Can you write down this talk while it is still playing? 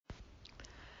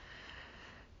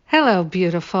Hello,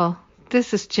 beautiful.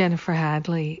 This is Jennifer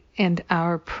Hadley, and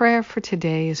our prayer for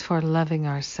today is for loving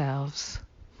ourselves.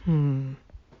 Sounds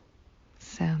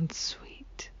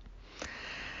sweet.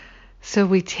 So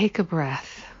we take a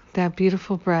breath, that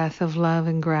beautiful breath of love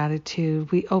and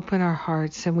gratitude. We open our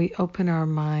hearts and we open our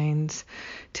minds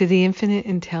to the infinite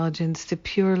intelligence, to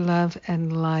pure love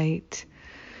and light,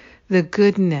 the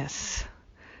goodness,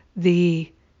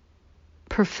 the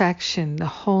perfection, the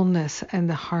wholeness, and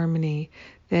the harmony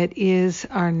that is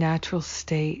our natural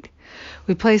state.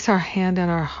 We place our hand on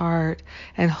our heart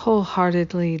and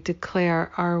wholeheartedly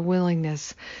declare our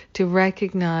willingness to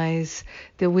recognize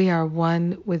that we are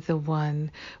one with the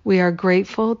One. We are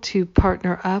grateful to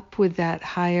partner up with that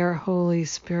higher Holy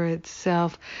Spirit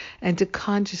self and to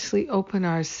consciously open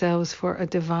ourselves for a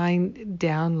divine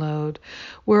download.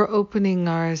 We're opening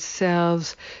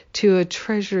ourselves to a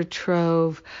treasure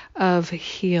trove of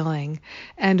healing,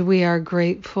 and we are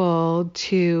grateful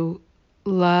to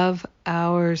love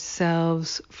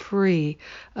ourselves free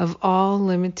of all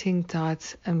limiting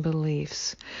thoughts and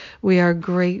beliefs. We are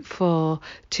grateful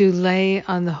to lay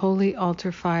on the holy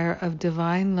altar fire of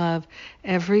divine love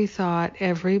every thought,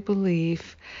 every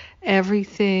belief,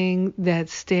 everything that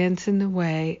stands in the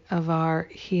way of our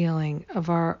healing,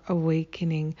 of our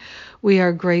awakening. We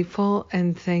are grateful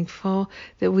and thankful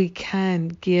that we can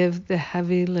give the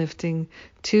heavy lifting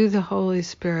to the Holy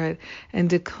Spirit and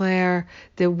declare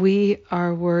that we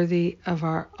are worthy of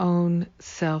our own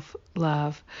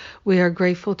self-love. We are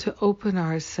grateful to open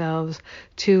ourselves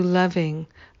to loving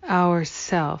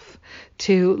ourself,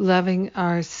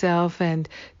 and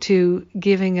to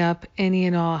giving up any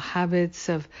and all habits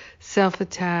of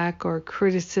self-attack or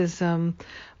criticism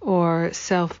or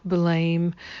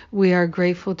self-blame. We are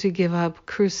grateful to give up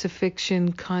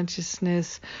crucifixion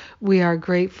consciousness. We are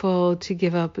grateful to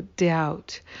give up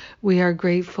doubt. We are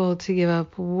grateful to give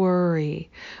up worry.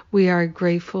 We are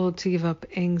grateful to give up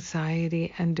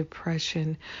anxiety and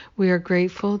depression. We are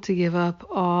grateful to give up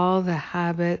all the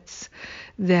habits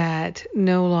that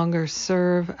no longer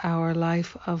serve our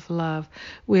life of love.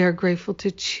 We are grateful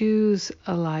to choose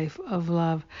a life of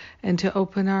love and to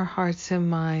open our hearts and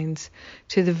minds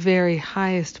to the very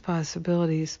highest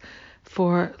possibilities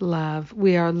for love.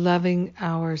 We are loving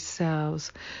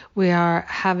ourselves. We are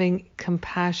having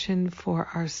compassion for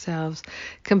ourselves,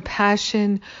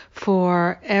 compassion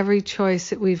for every choice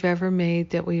that we've ever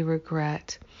made that we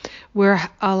regret. We're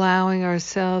allowing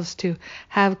ourselves to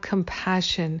have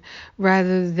compassion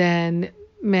rather than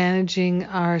managing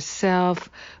ourselves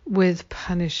with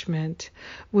punishment.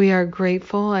 We are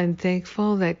grateful and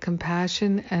thankful that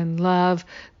compassion and love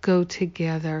go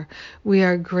together. We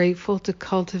are grateful to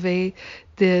cultivate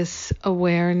this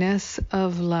awareness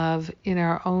of love in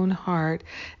our own heart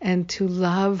and to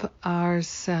love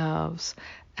ourselves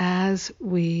as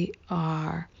we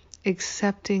are,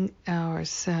 accepting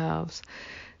ourselves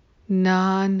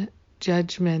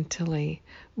non-judgmentally.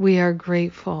 We are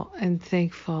grateful and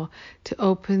thankful to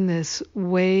open this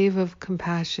wave of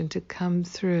compassion to come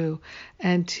through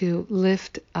and to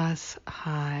lift us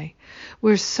high.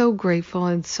 We're so grateful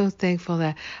and so thankful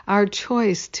that our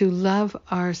choice to love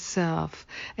ourselves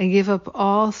and give up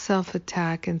all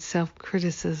self-attack and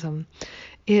self-criticism,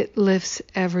 it lifts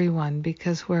everyone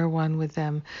because we're one with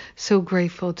them. So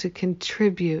grateful to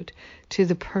contribute to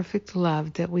the perfect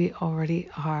love that we already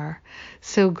are.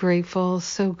 So grateful,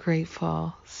 so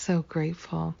grateful, so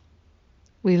grateful.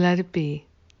 We let it be,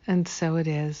 and so it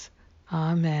is.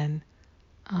 Amen.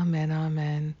 Amen,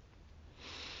 amen.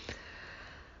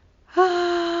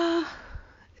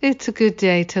 It's a good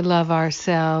day to love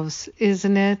ourselves,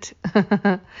 isn't it?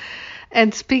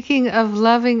 And speaking of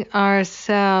loving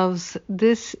ourselves,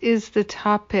 this is the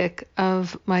topic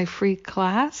of my free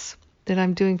class that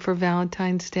I'm doing for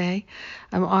Valentine's Day.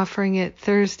 I'm offering it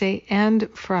Thursday and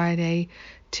Friday,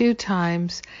 2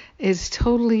 times. It's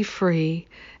totally free,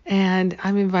 and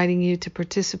I'm inviting you to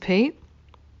participate.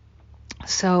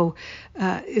 So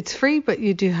it's free, but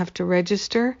you do have to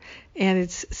register, and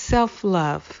it's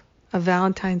self-love, a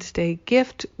Valentine's Day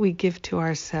gift we give to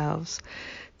ourselves.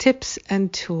 Tips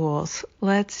and tools.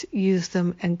 Let's use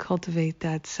them and cultivate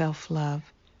that self-love.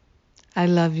 I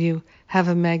love you. Have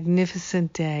a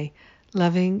magnificent day,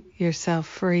 loving yourself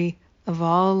free of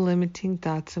all limiting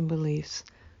thoughts and beliefs.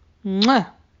 Mwah!